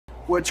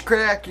What's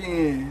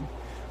cracking?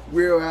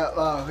 Real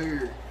outlaw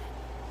here.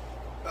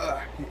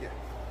 Yeah.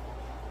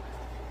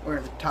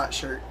 Wearing a tight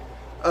shirt.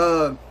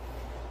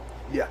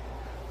 Yeah.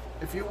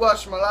 If you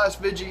watched my last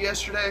video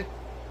yesterday,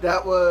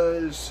 that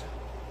was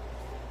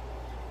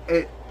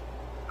it.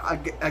 I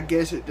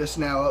guess it just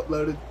now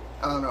uploaded.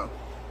 I don't know,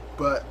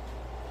 but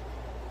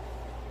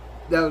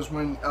that was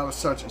when I was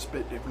searching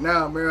Spit Dipper.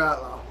 Now I'm Real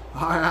Outlaw.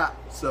 Alright,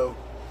 so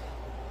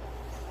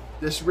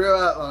this is Real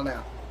Outlaw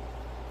now.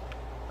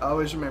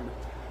 Always remember.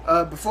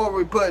 Before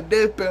we put a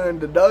dip in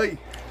today,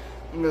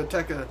 I'm gonna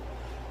take a.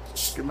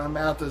 Cause my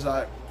mouth is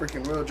like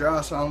freaking real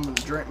dry, so I'm gonna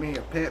drink me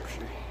a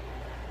Pepsi.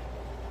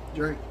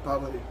 Drink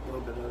probably a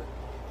little bit of it.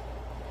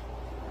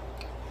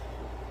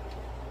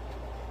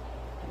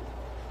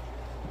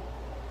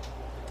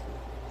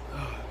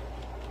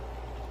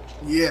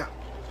 Yeah.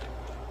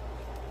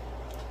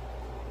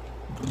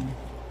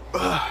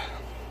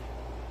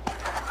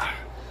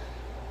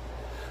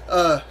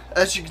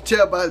 As you can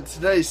tell by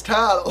today's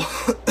title,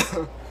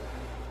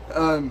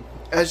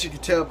 as you can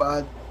tell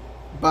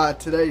by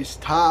today's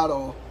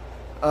title,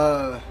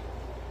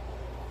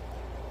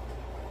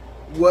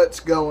 what's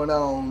going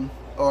on,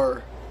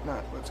 or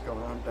not what's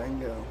going on,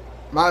 dango.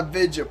 My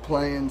Vidja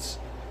plans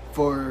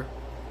for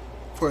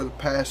the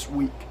past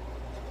week.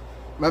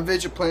 My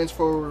Vidja plans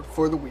for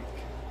the week.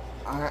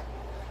 Alright.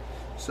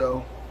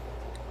 So,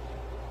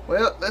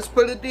 well, let's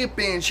put a dip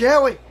in,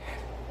 shall we?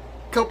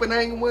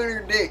 Copenhagen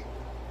winter dip.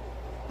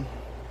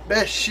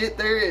 Best shit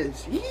there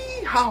is.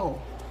 Yee-haw.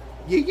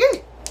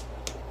 Yeah.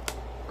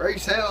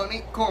 Raise hell and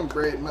eat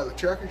cornbread, mother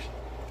truckers.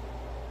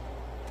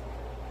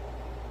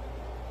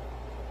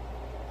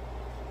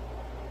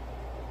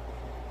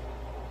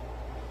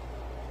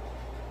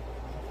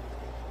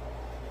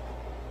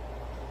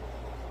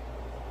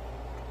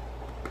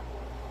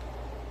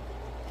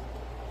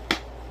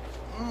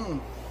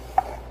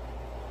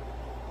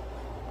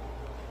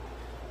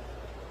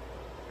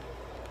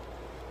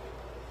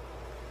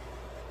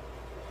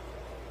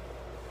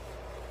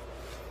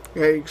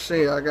 Yeah, you can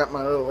see I got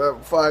my little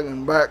apple flag in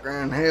the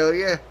background. Hell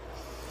yeah.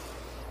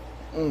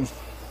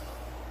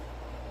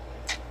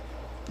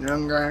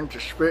 Young guy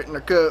just spit in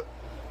the cup.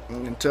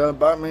 You can tell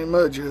by me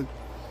mud jug.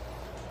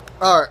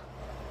 Alright.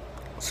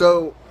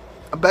 So,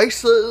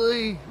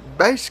 basically,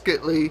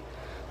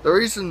 the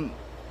reason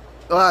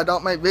why I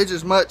don't make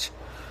videos much,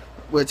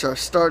 which I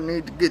start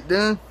need to get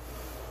done,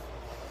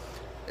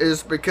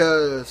 is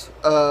because,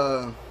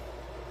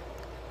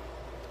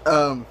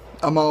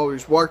 I'm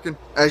always working.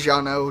 As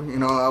y'all know,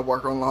 I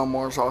work on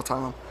lawnmowers all the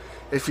time.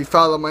 If you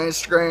follow my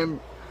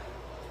Instagram,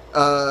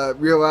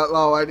 Real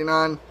Outlaw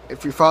 89,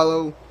 if you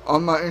follow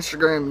on my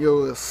Instagram,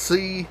 you'll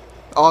see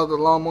all the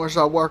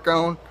lawnmowers I work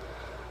on.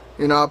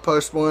 I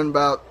post one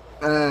about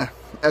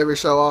every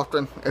so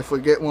often if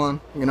we get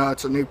one.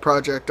 It's a new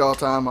project all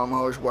the time. I'm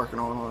always working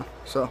on one.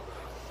 So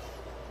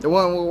the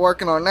one we're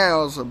working on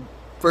now is a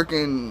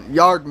freaking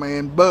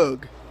Yardman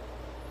bug.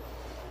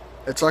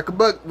 It's like a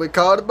bug. We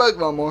call it a bug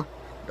lawnmower.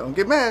 Don't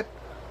get mad.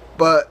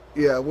 But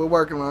yeah, we're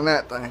working on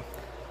that thing,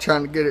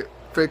 trying to get it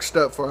fixed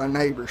up for our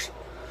neighbors.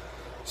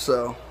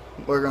 So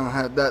we're gonna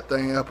have that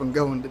thing up and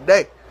going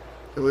today.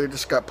 We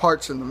just got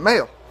parts in the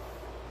mail.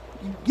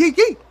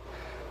 Yee.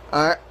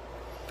 Alright.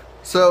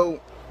 So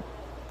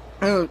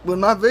with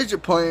my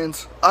Vidja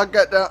plans, I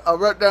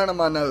wrote down in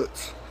my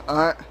notes.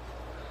 Alright.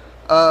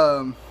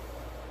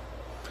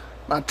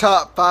 My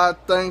top 5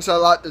 things I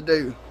like to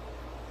do.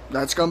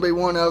 That's gonna be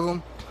one of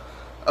them.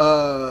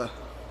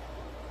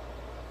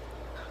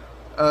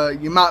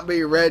 You might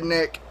be a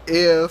redneck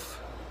if,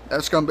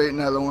 that's gonna be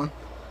another one.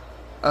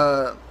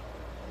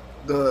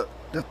 The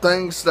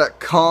things that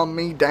calm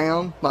me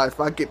down, like if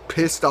I get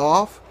pissed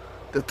off,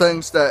 the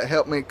things that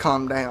help me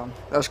calm down,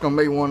 that's gonna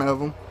be one of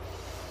them.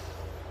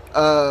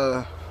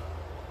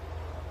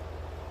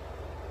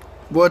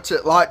 What's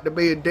it like to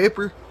be a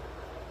dipper?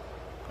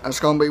 That's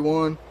gonna be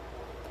one.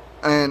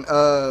 And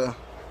I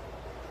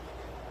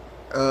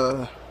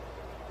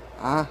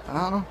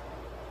don't know.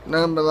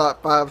 Number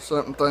like 5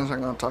 something things I'm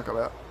gonna talk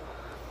about.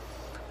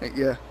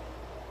 Yeah.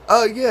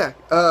 Oh yeah.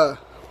 I'm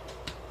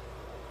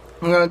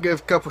gonna give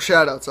a couple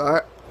shout outs,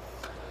 alright?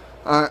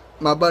 Alright,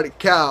 my buddy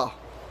Cal.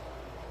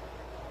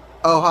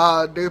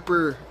 Ohio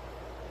Dipper.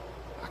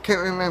 I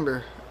can't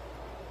remember.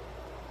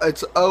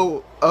 It's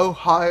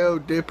Ohio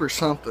Dipper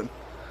something.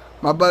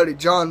 My buddy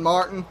John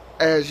Martin,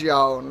 as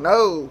y'all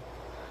know,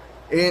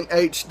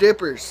 NH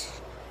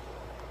Dippers.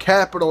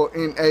 Capital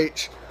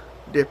NH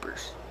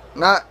Dippers.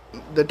 Not,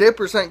 the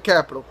Dippers ain't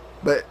capital,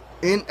 but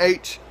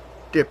NH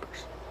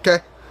Dippers.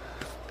 Okay?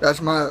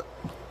 That's my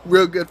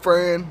real good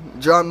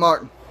friend, John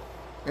Martin.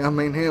 I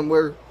mean, him,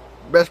 we're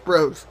best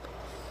bros.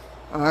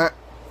 Alright?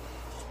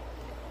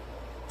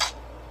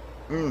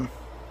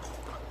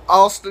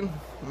 Austin,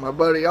 my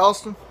buddy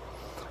Austin.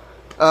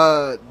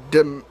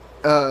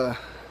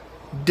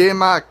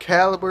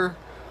 Demi-caliber,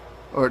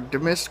 or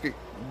domestic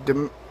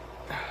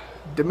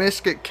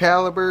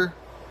caliber.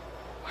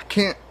 I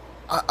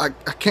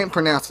can't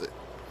pronounce it.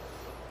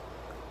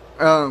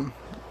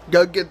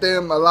 Go get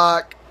them a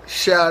like,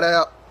 shout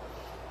out.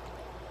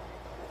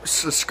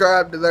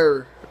 subscribe to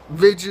their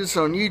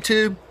videos on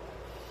YouTube,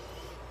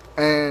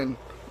 and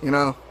you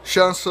know,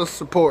 show them some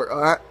support.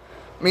 Alright,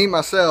 me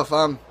myself,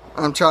 I'm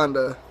trying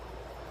to,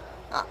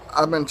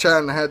 I've been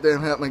trying to have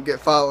them help me get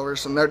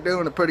followers, and they're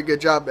doing a pretty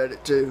good job at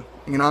it too.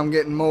 You know, I'm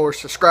getting more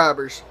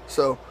subscribers,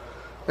 so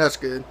that's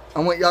good. I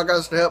want y'all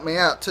guys to help me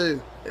out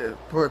too.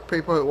 For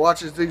people who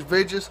watches these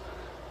videos,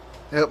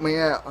 help me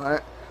out.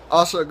 Alright,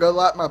 also go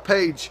like my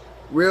page,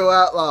 Real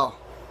Outlaw.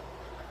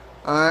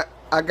 Alright,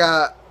 I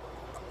got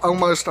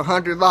almost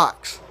 100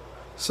 likes,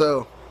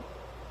 so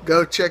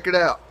go check it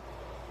out.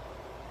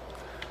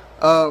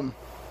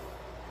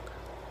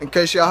 In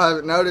case y'all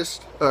haven't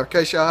noticed, or in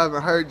case y'all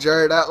haven't heard,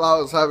 Jared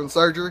Outlaw is having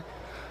surgery,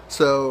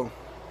 so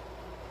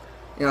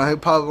you know, he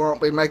probably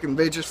won't be making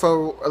videos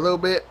for a little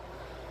bit.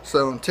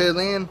 So until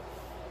then,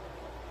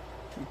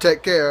 you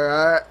take care.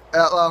 Alright,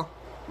 Outlaw,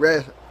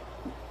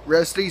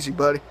 rest easy,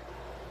 buddy.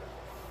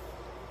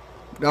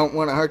 Don't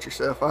want to hurt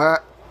yourself.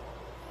 Alright,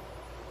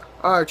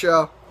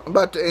 y'all, I'm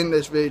about to end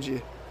this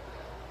video.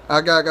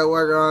 I gotta go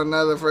work on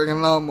another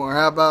freaking lawnmower.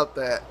 How about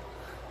that?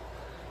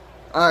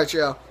 Alright,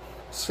 y'all.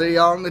 See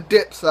y'all on the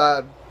dip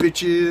side,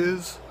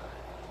 bitches.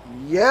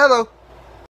 Yeah, though.